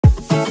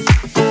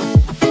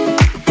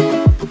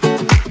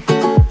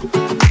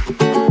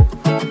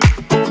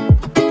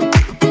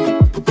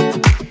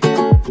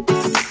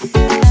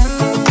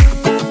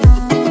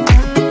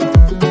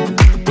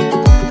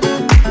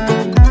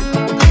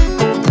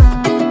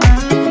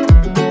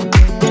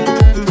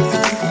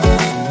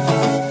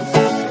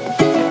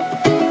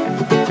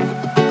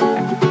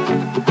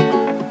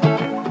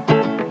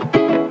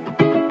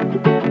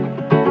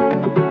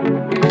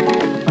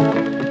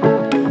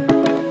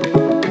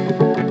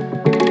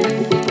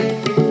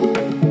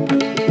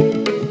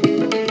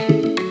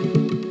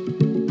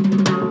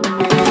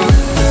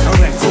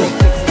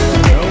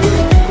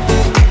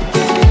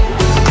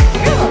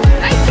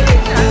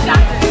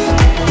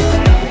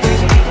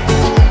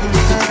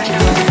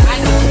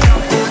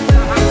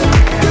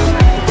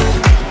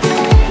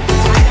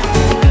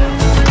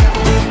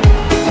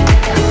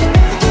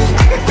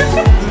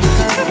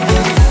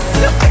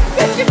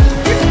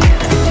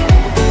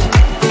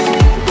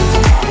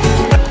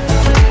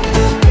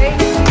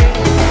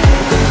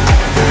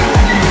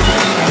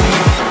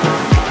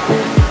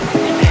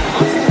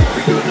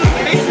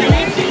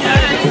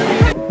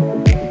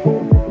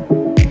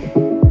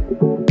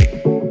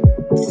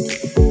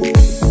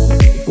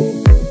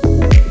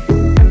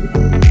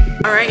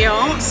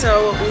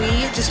So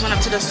we just went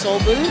up to the Soul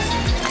booth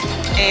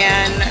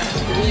and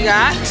we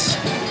got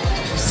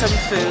some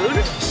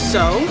food.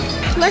 So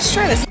let's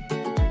try this.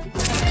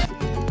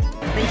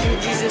 Thank you,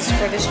 Jesus,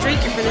 for this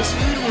drink and for this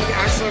food. We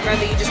ask, Lord God,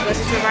 that you just bless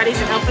it to our bodies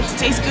and help it to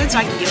taste good so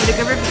I can give it a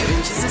good review.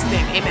 In Jesus'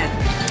 name, amen.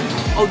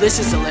 Oh, this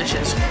is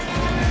delicious.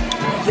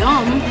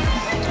 Yum.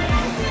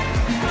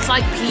 It's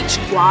like peach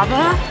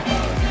guava.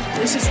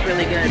 This is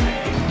really good.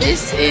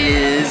 This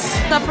is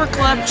Supper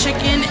Club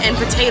chicken and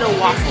potato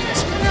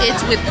waffles.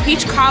 It's with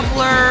peach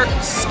cobbler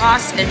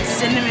sauce and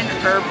cinnamon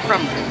herb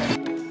crumble.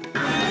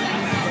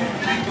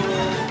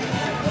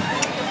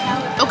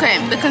 Okay,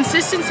 the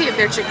consistency of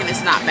their chicken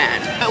is not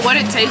bad. But what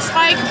it tastes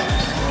like,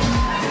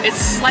 it's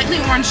slightly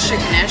orange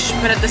chickenish,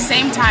 but at the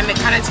same time, it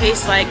kind of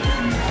tastes like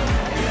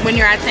when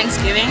you're at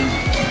Thanksgiving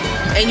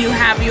and you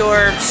have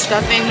your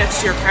stuffing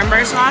next to your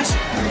cranberry sauce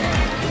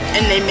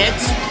and they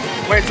mix,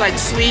 where it's like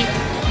sweet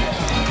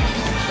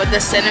with the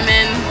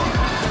cinnamon,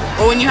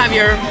 or when you have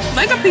your,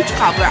 like a peach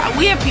cobbler.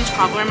 We have peach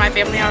cobbler in my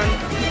family on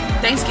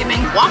Thanksgiving.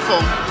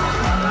 Waffle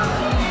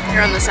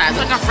here on the side,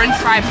 like a French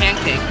fry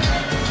pancake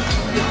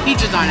with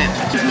peaches on it.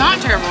 It's not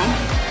terrible.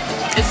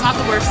 It's not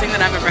the worst thing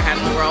that I've ever had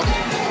in the world,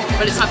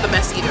 but it's not the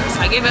best either.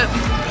 So I gave it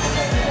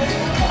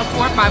a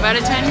 4 or 5 out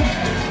of 10.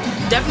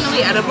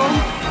 Definitely edible,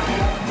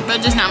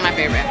 but just not my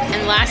favorite.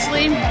 And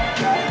lastly,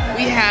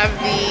 we have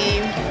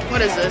the,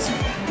 what is this?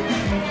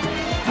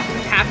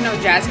 Half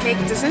Note Jazz Cake.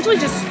 It's essentially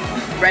just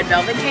red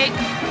velvet cake,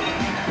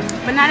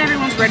 but not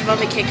everyone's red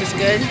velvet cake is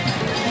good.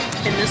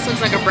 And this looks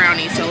like a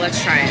brownie, so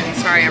let's try it.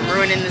 Sorry, I'm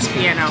ruining this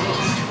piano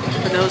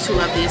for those who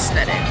love the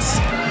aesthetics.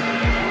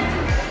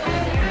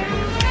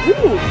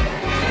 Ooh,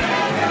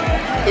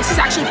 this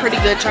is actually pretty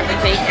good chocolate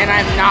cake, and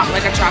I'm not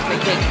like a chocolate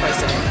cake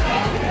person.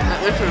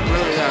 This is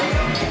really good.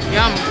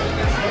 Yum.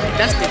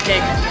 That's good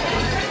cake.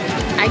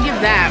 I give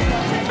that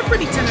a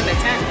pretty 10 out of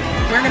 10.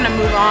 We're gonna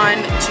move on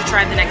to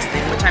try the next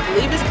thing, which I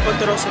believe is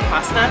potoroso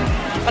pasta.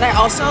 But I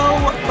also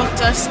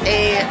booked us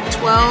a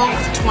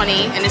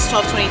 12:20, and it's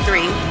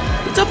 12:23.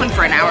 It's open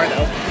for an hour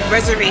though.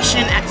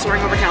 Reservation at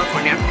Soaring Over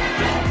California.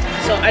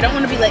 So I don't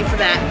want to be late for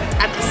that.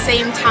 At the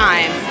same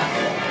time,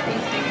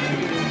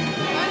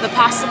 the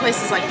pasta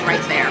place is like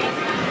right there.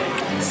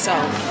 So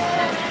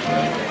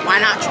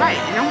why not try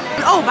it, you know?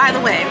 Oh, by the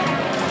way,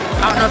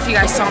 I don't know if you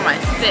guys saw my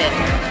fit.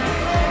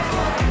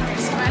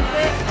 See my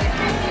fit?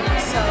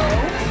 So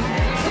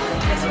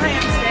I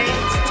am today.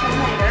 It's 10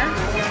 later,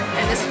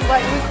 and this is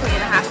like weekly,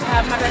 and I have to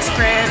have my best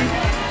friend,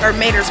 or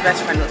Mater's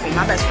best friend with me.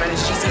 My best friend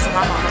is Jesus and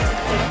my mama.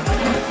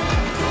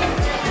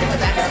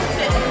 That's the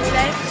fit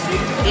today.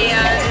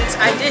 And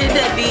I did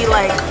the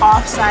like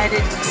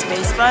off-sided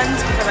space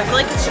buns because I feel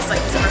like it's just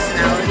like his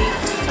personality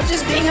of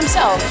just being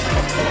himself.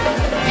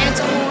 And it's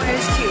cool and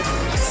it's cute.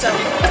 So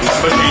let's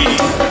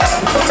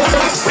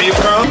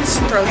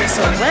throw this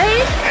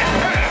away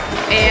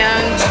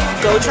and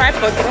go try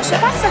potoroso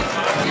pasta.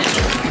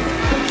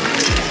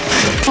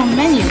 Oh,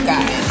 menu,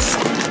 guys.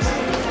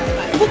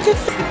 Look at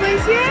the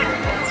place yet?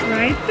 It's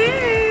right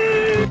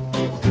there.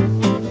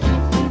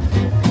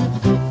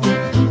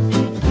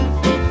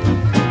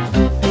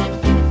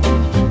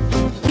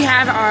 We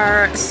had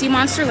our Sea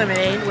Monster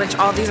lemonade, which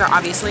all these are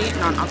obviously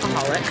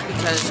non-alcoholic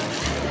because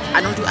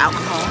I don't do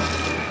alcohol,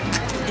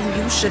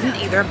 and you shouldn't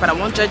either. But I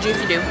won't judge you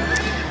if you do.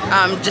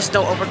 Just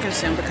don't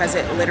overconsume because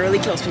it literally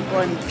kills people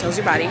and kills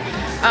your body.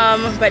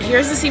 But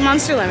here's the Sea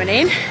Monster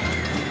lemonade.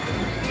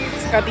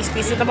 Got these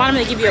pieces at the bottom.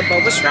 They give you a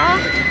boba straw.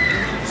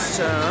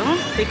 So,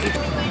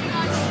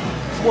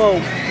 whoa.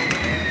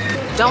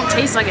 Don't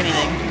taste like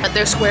anything. But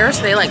they're squares.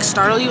 So they like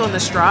startle you on the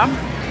straw.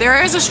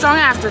 There is a strong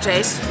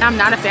aftertaste I'm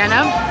not a fan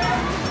of.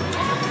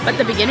 But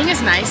the beginning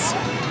is nice.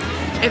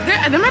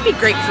 There might be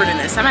grapefruit in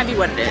this. That might be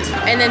what it is.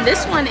 And then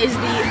this one is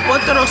the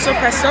potoroso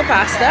pesto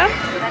pasta.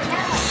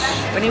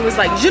 when he was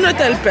like, "Je ne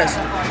t'aime pas."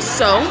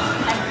 So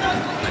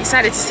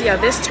excited to see how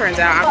this turns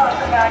out.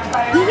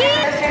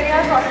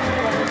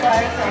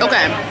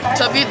 Okay,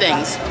 so a few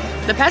things.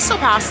 The pesto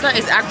pasta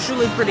is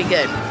actually pretty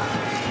good.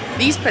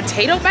 These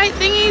potato bite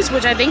thingies,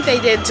 which I think they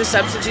did to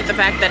substitute the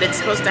fact that it's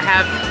supposed to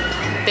have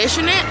fish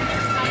in it,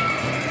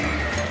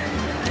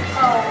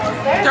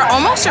 they're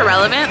almost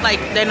irrelevant.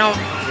 Like, they don't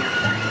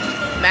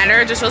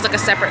matter. It just feels like a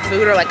separate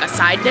food or like a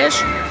side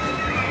dish.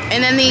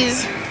 And then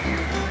these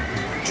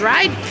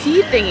dried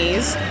pea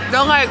thingies,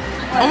 they're like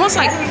almost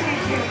like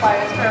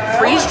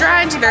freeze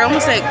dried. So they're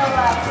almost like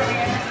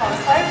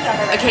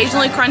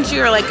occasionally crunchy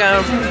or like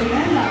a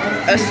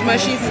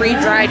smushy free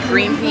dried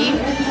green pea.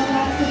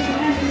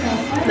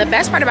 The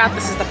best part about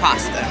this is the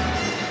pasta.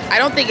 I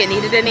don't think it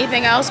needed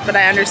anything else, but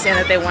I understand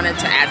that they wanted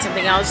to add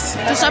something else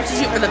to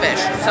substitute for the fish.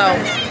 So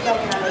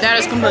that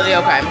is completely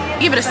okay.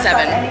 Give it a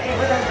 7.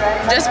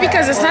 Just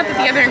because it's not that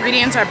the other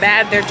ingredients are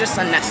bad, they're just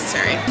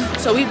unnecessary.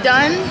 So we've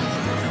done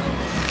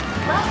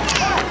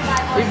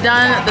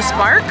the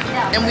spark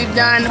and we've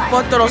done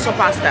Porto Rosso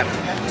pasta.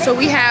 So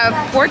we have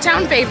Four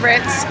Town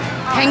Favorites,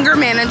 Hanger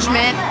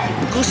Management,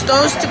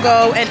 Gusto's to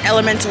Go, and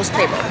Elemental's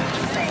Table.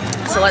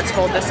 So let's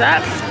fold this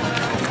up.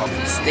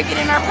 Stick it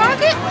in our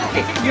pocket.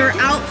 Your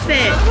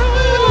outfit.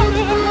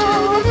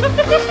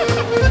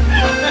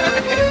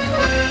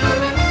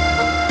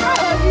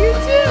 You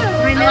too.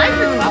 I know. I like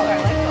your color. I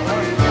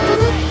like the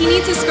color. He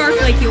needs a scarf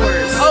like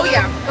yours. Oh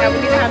yeah. Yeah, we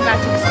need to have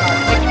matching scarf.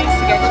 Like, he needs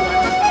to get you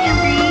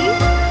one.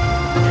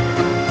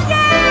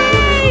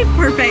 Yay!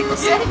 Perfect.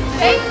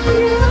 Thank you.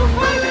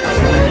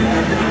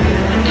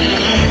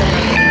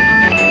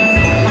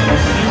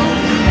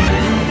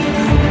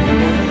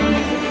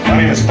 My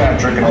name is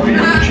Patrick, and I'll be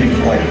your chief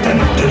flight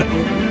attendant today.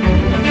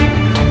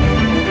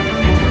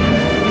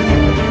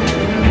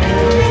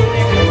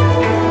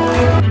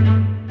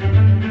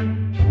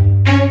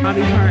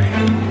 Bobby Hart.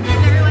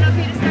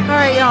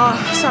 Alright, y'all.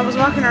 So I was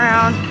walking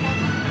around,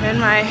 and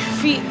my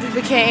feet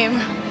became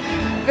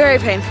very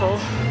painful.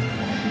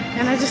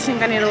 And I just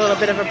think I need a little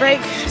bit of a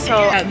break.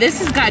 So This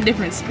has got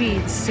different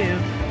speeds too.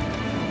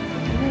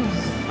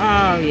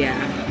 Oh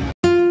yeah.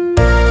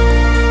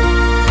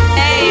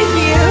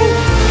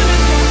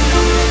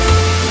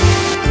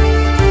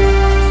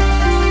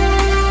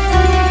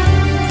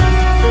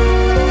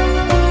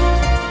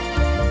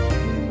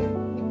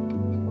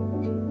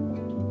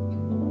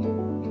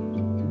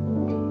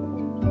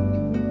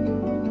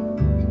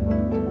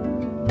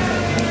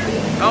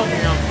 Oh,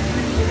 no.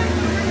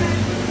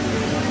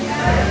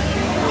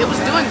 It was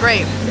doing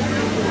great.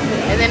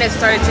 And then it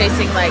started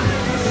tasting like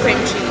cream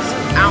cheese.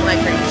 I don't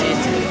like cream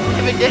cheese.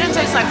 If it didn't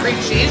taste like cream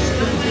cheese,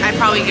 I'd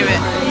probably give it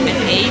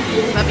an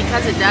 8. But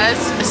because it does,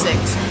 a 6.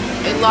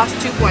 It lost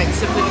 2 points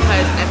simply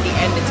because at the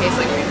end it tastes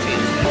like cream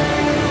cheese.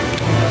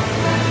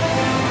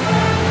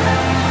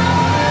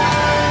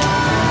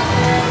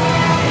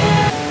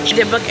 I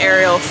did book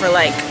Ariel for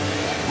like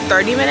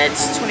 30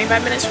 minutes,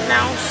 25 minutes from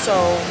now. So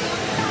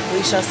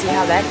we shall see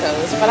how that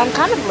goes. But I'm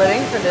kind of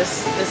living for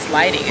this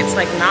lighting. It's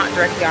like not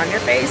directly on your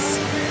face,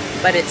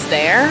 but it's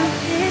there.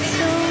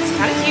 It's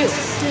kind of cute.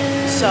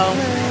 So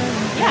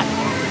yeah.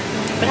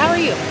 But how are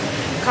you?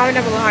 Comment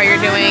down below how you're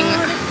doing.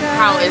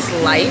 How is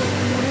life?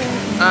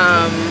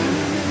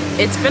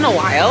 It's been a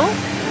while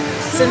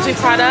since we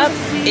caught up.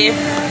 If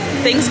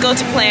things go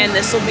to plan,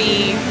 this will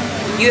be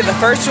either the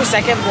first or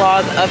second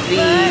vlog of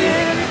the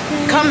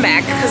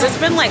comeback, because it's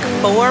been like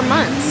 4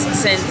 months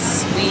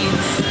since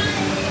we've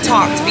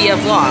talked via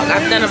vlog.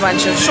 I've done a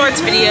bunch of shorts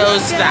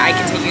videos that I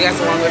can take you guys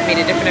along with me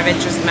to different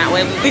adventures in that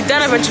way. We've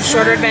done a bunch of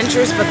shorter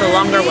adventures, but the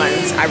longer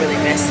ones I really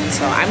missed.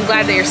 So I'm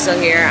glad that you're still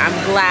here. I'm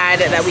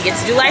glad that we get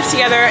to do life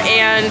together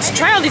and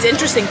try all these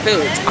interesting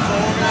foods.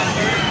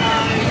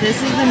 This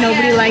is the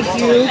Nobody Like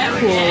You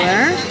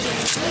cooler.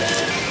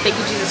 Thank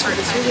you, Jesus, for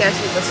this food. We ask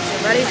you to bless us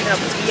everybody to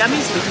help us be yummy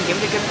so we can give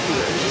it a good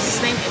food. In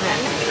Jesus' name, amen.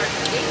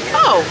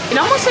 Oh, it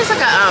almost tastes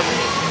like a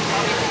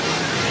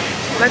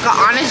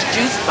honest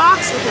juice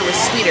box if it was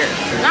sweeter.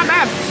 Not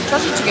bad,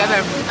 especially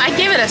together. I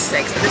give it a 6.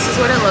 This is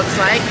what it looks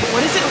like.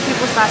 What is it with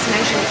people's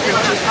fascination with cream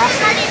cheese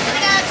frosting?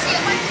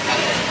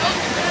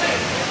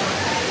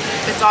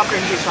 It's all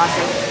cream cheese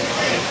frosting.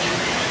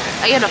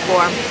 I get a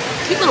 4.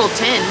 Cute little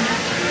tin.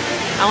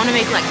 I want to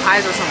make like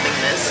pies or something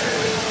this.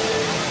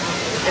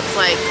 It's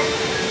like,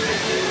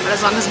 but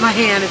as long as my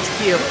hand, it's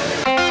cute.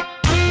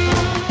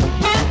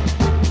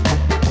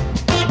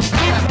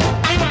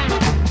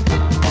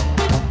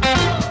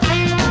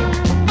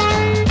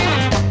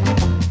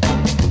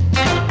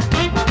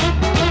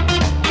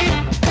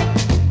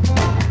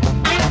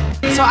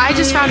 So I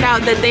just found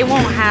out that they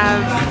won't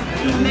have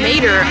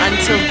Mater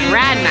until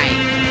grad night.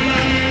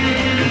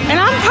 And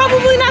I'm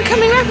probably not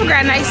coming back for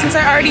grad night since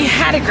I already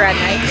had a grad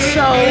night.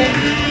 So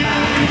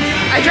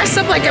I dressed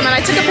up like him and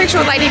I took a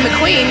picture with Lightning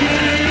McQueen.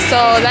 So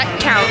that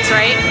counts,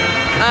 right?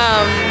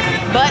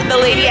 But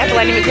the lady at the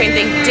Lightning McQueen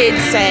thing did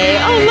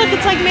say, oh look,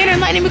 it's like Mater and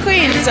Lightning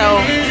McQueen.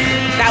 So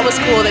that was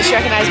cool that she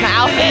recognized my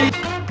outfit.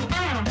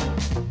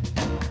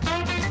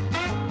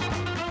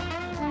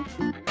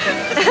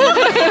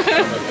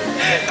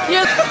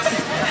 Yep.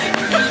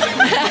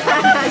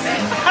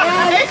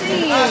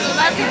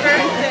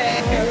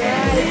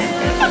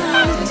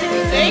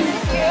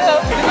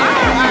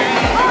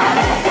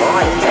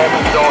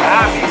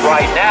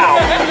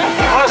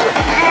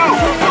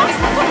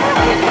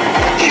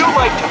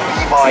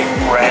 my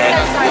friend.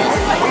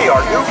 We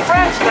are new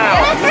friends now.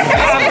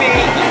 Happy?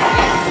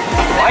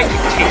 I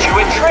can teach you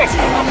a trick.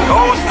 It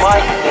goes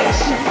like this.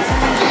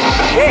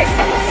 Shake.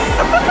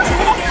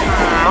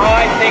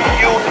 I think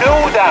you knew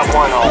that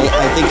one already.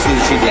 I think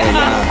she did.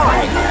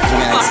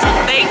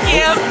 Thank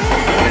you.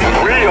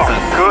 We are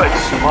good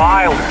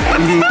smilers.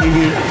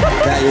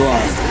 That you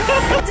are.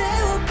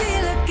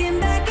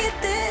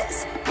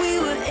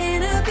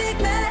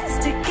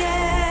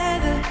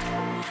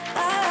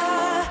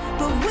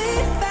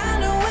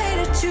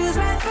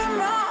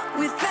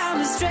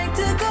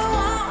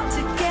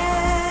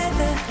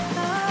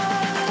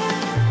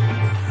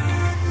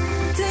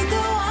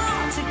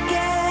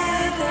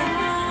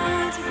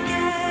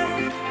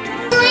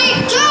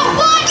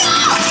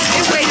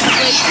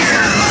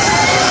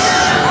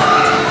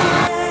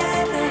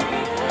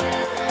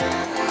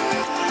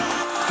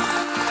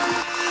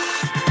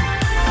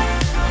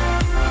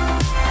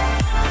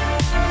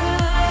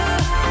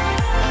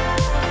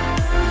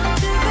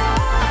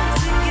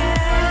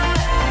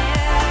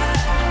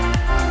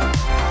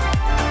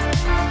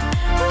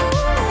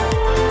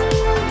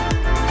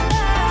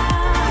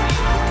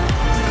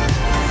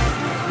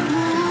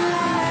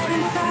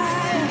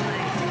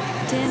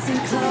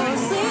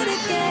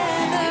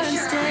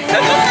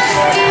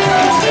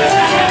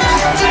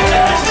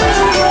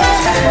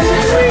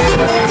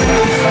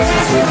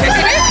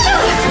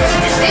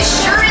 This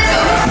sure is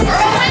a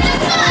whirlwind of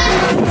fun!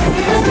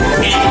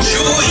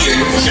 Enjoy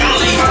your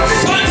jolly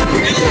fun!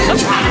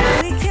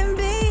 We can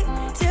be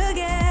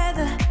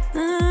together.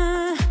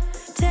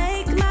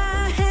 Take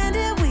my hand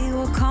and we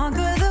will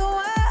conquer the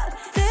world.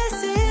 This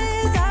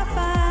is our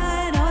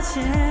final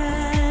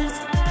chance.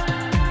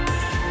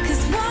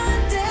 'Cause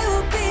one day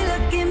we'll be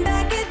looking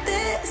back at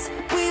this.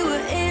 We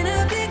were in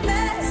a big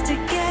mess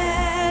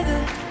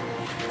together.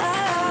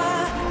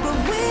 But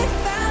we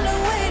found a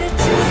way to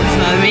choose.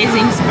 So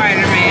Amazing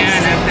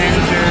Spider-Man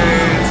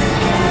Avengers.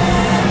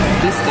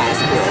 This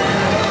guy's cool.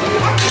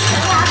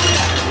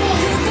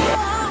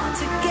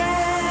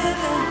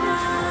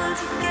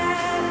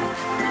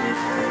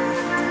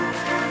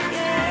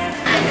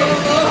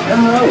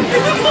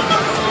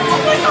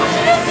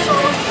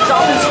 It's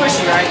all been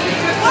squishy, right?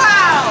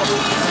 Wow!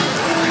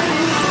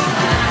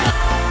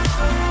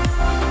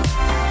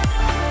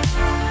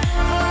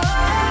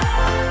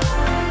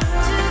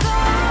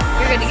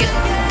 You're good to get it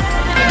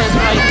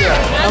right here.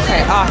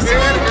 Okay,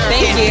 awesome.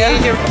 Thank you.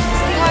 You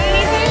want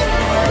anything?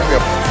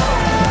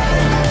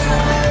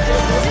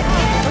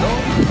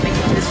 Thank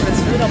you for this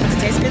food. Hope it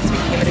tastes good so we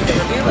can give it a good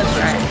review. Let's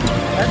try it.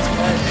 That's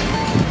good.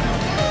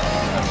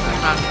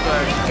 That's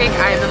good. Cake,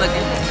 I have been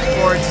looking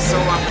forward to so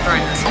long for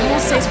trying this.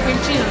 Almost tastes cream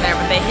cheese in there,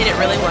 but they hit it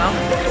really well.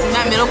 And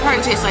that middle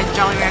part tastes like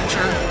Jolly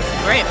Rancher.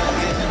 Great.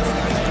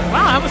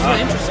 Wow, that was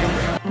really interesting.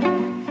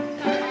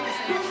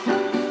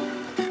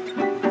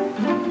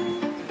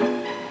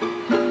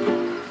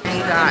 We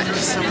got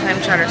some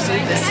clam chowder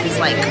soup. This is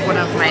like one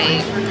of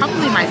my,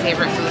 probably my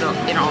favorite food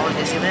in all of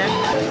Disneyland.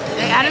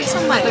 They added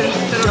some like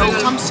dough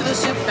clumps to the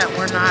soup that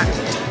were not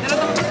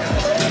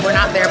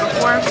there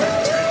before.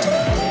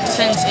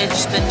 Since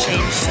it's been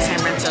changed to San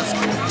Francisco,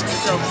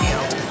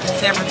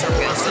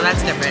 so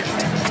that's different.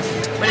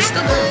 But it's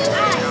still good.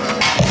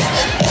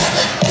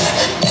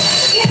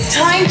 It's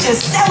time to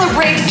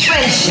celebrate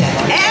friendship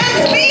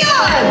and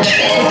beyond!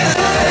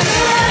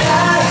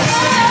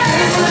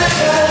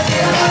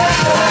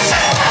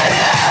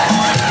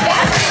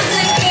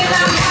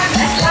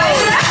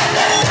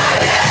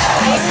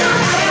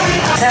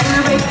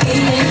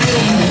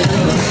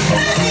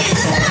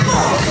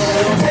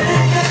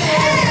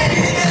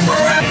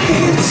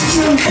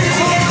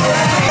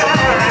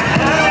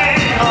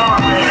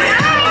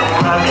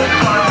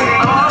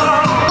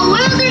 The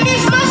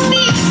wilderness must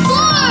be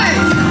explored!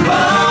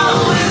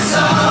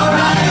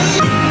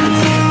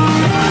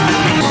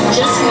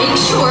 Just make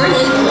sure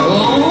that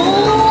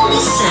all the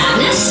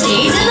sadness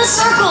stays in the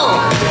circle.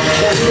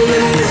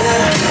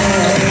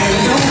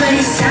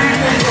 Nobody's sad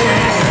for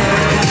that.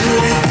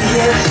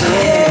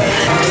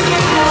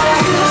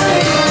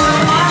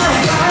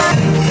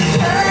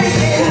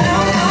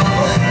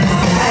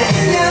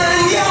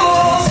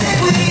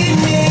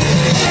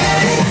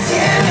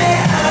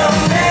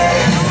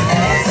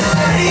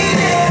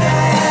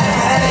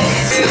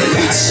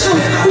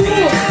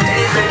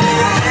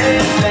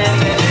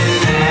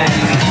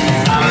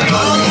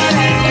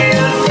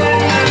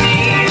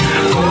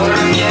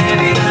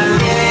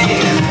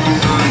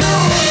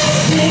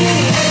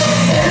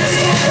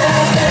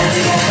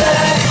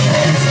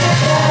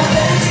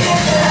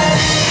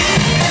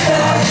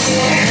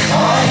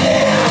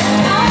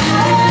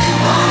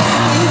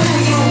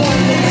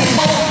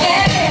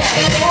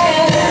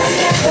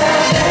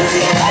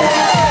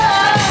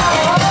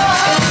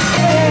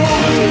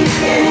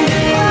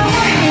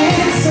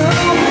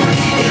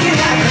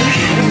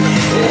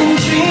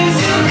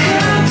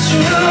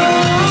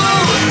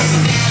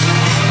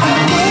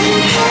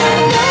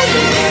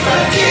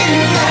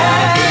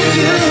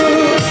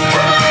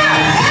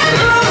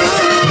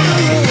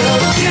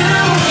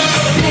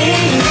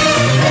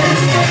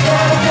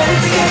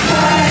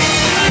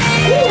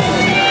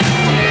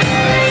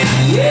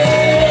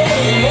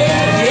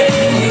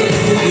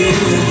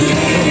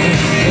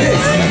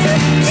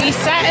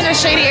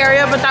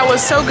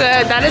 was so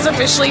good. That is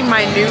officially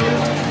my new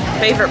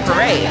favorite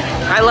parade.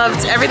 I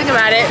loved everything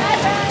about it.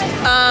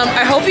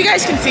 I hope you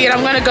guys can see it.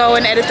 I'm gonna go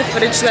and edit the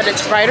footage so that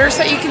it's brighter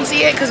so that you can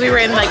see it because we were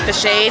in like the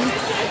shade.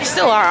 We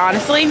still are,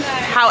 honestly.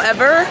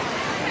 However,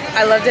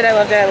 I loved it, I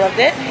loved it, I loved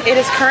it. It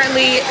is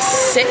currently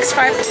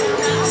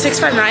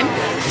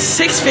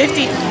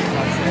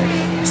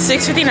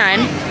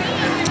 6:59.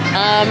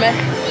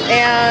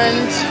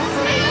 And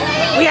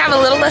we have a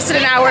little less than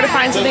an hour to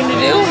find something to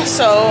do,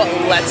 so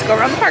let's go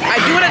around the park. I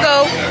do want to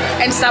go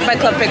and stop by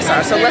Club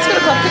Pixar, so let's go to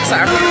Club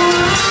Pixar.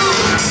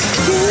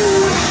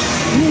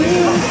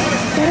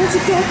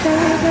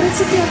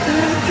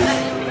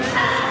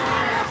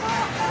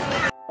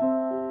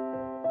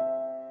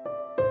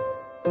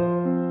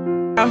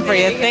 Come for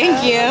you,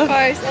 thank you. Of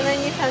course, and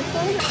then you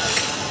pencil it.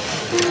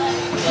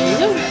 There you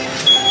go.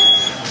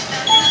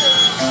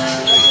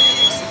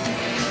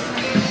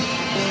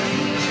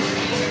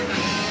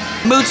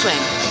 Mood swing.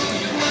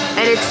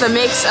 And it's the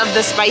mix of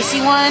the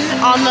spicy one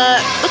on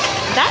the, look,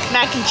 that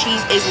mac and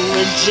cheese is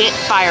legit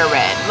fire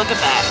red. Look at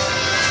that.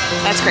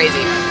 That's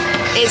crazy.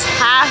 It's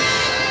half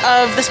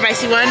of the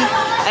spicy one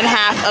and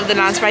half of the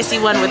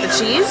non-spicy one with the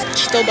cheese.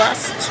 Cheeto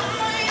dust.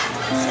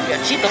 Yeah,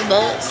 Cheeto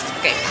dust.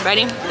 Okay,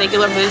 ready? Thank you,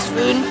 Lord, for this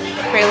food.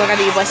 Pray, Lord,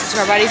 God, that you bless us to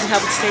our bodies and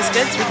help it to taste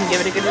good so we can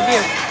give it a good review.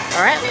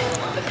 All right?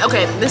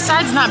 Okay, this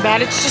side's not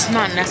bad. It's just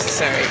not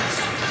necessary.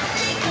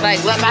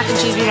 Like, let mac and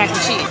cheese be mac and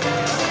cheese.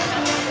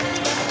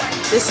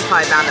 This is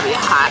probably bound to be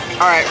hot.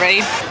 All right,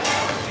 ready?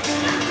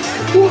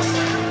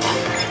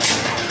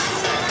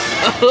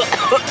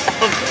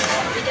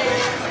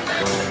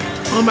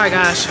 Oh my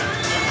gosh.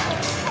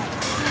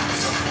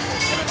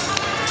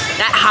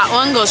 That hot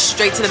one goes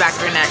straight to the back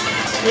of your neck.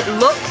 It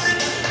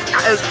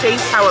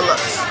tastes how it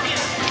looks.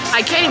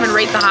 I can't even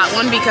rate the hot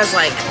one because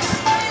like,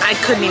 I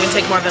couldn't even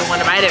take more than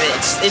one bite of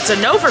it. It's a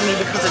no for me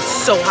because it's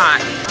so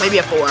hot. Maybe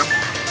a 4.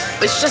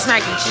 It's just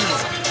mac and cheese.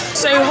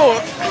 So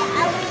hot.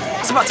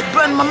 It's about to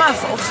burn my mouth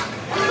off.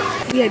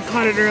 We had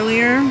caught it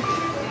earlier.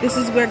 This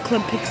is where Club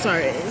Pixar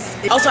is.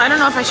 Also, I don't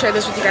know if I shared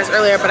this with you guys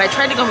earlier, but I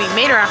tried to go meet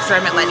Mater after I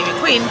met Lightning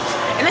McQueen,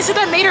 and they said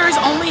that Mater is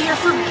only here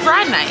for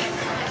grad night.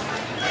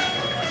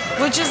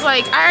 Which is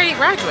like, I already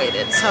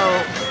graduated, so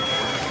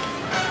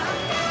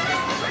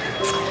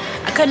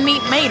I couldn't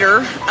meet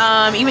Mater,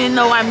 even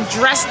though I'm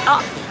dressed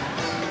up.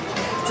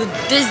 It's a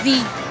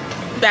Disney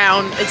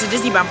bound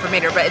for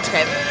Mater, but it's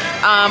okay.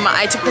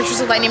 I took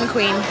pictures of Lightning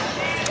McQueen.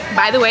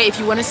 By the way, if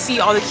you want to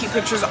see all the cute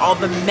pictures, all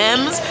the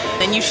memes,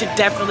 then you should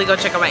definitely go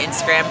check out my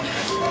Instagram.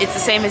 It's the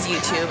same as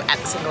YouTube, at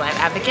the Single Life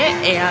Advocate,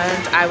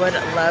 and I would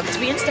love to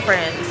be Insta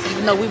friends,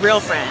 even though we real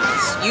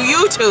friends. You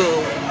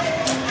YouTube,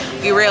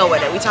 be real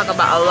with it. We talk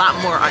about a lot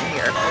more on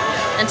here.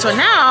 And so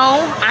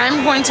now,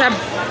 I'm going to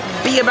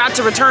be about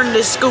to return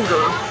this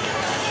scooter.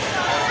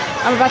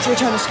 I'm about to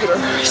return the scooter.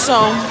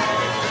 So,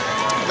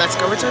 let's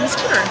go return the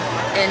scooter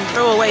and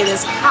throw away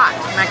this hot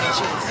mac and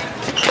cheese.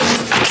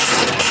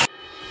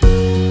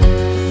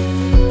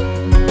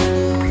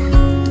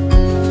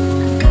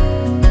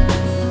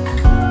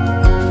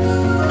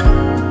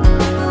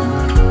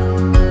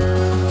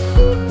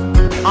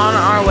 On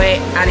our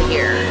way out of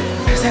here,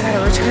 because I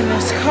gotta return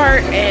this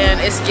cart and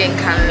it's getting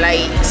kind of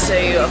late, so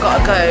I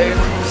gotta go.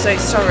 So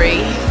sorry.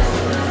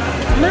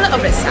 I'm a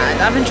little bit sad.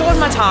 I've enjoyed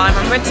my time.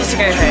 I'm ready to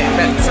go home,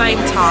 but at the same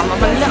time,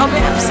 I'm a little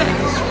bit upset.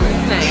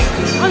 No,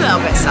 I'm a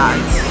little bit sad.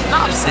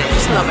 Not upset,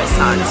 just a little bit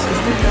sad.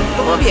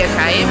 But we'll be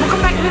okay, and we'll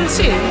come back really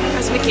soon,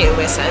 as Mickey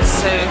always says.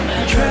 So,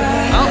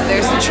 oh,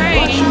 there's the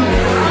train.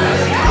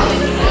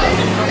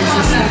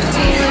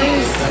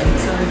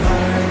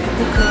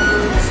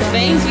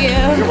 Thank you.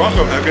 You're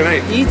welcome. Have a good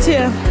night. You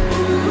too.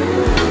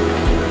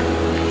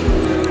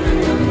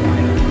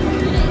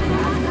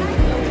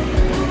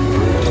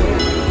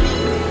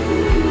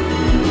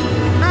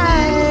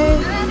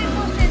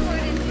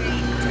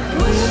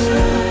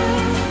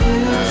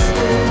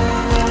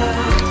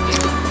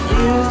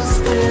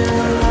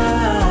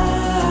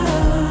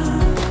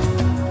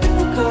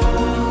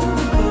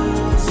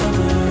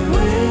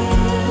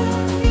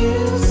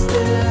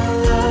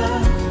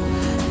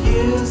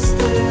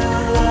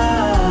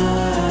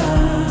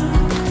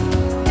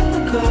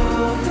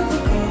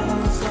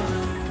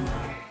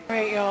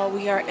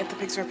 At the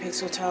Pixar Pix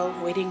Hotel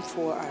waiting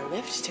for our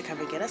lift to come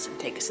and get us and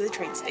take us to the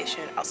train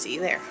station. I'll see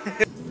you there.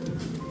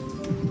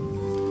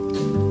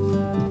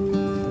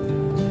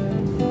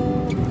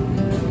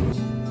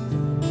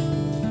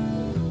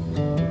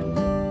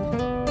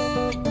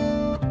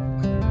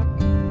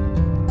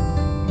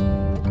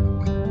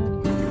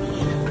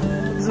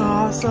 It's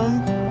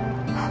awesome.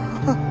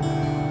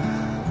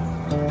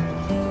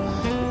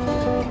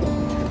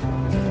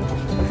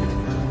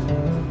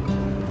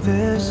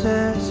 This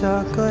is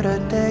a good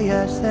day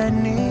as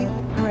any.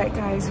 Alright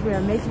guys, we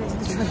are making it to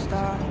the train.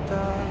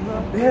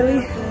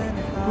 Barely,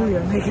 we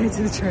are making it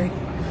to the train.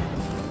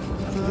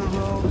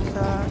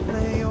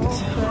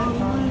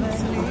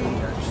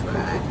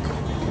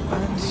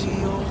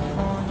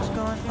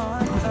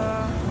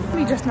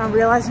 We just now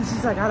realizing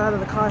since I got out of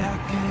the car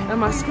that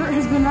my skirt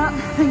has been up,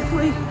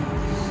 thankfully.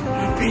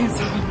 My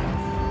pants on.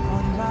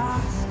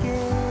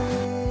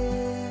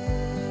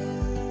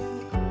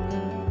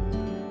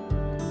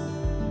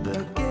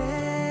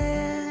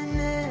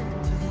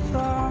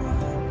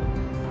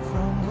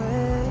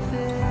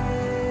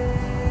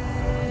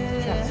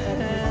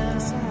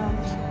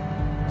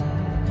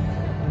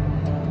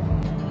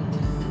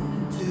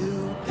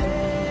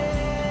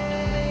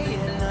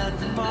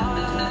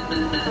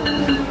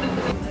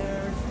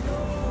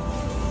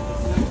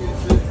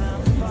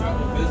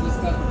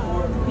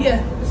 Yeah.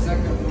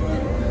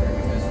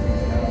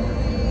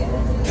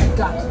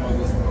 Got it.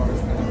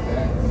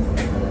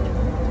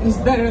 It's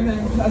better than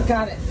I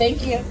got it.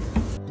 Thank you.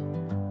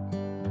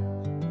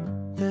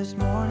 This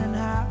morning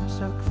has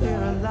so clear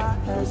a lot.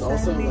 It was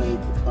also like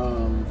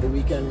the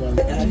weekend one.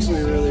 It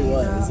actually really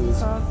was. It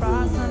was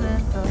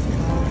really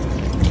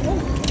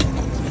good.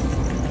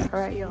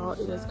 Alright y'all,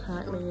 it is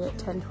currently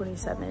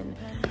 10:27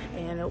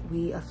 and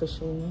we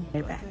officially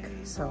made it back.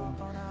 So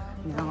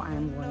now I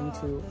am going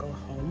to go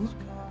home.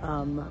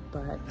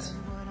 But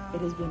it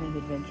has been an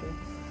adventure.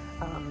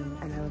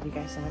 And I love you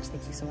guys so much.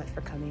 Thank you so much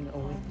for coming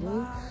with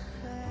me.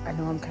 I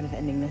know I'm kind of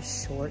ending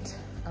this short,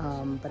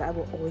 but I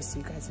will always see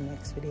you guys in the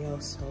next video.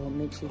 So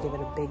make sure you give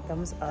it a big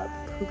thumbs up.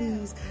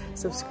 Please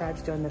subscribe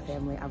to join the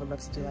family. I would love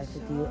to do life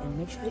with you. And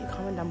make sure that you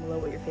comment down below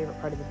what your favorite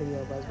part of the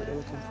video was, what you're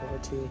looking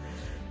forward to.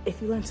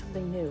 If you learned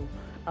something new,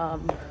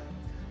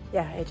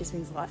 yeah, it just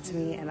means a lot to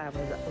me and I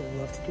would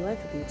love to do life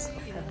with you. So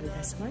I love you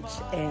guys so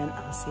much and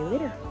I'll see you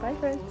later. Bye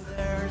friends.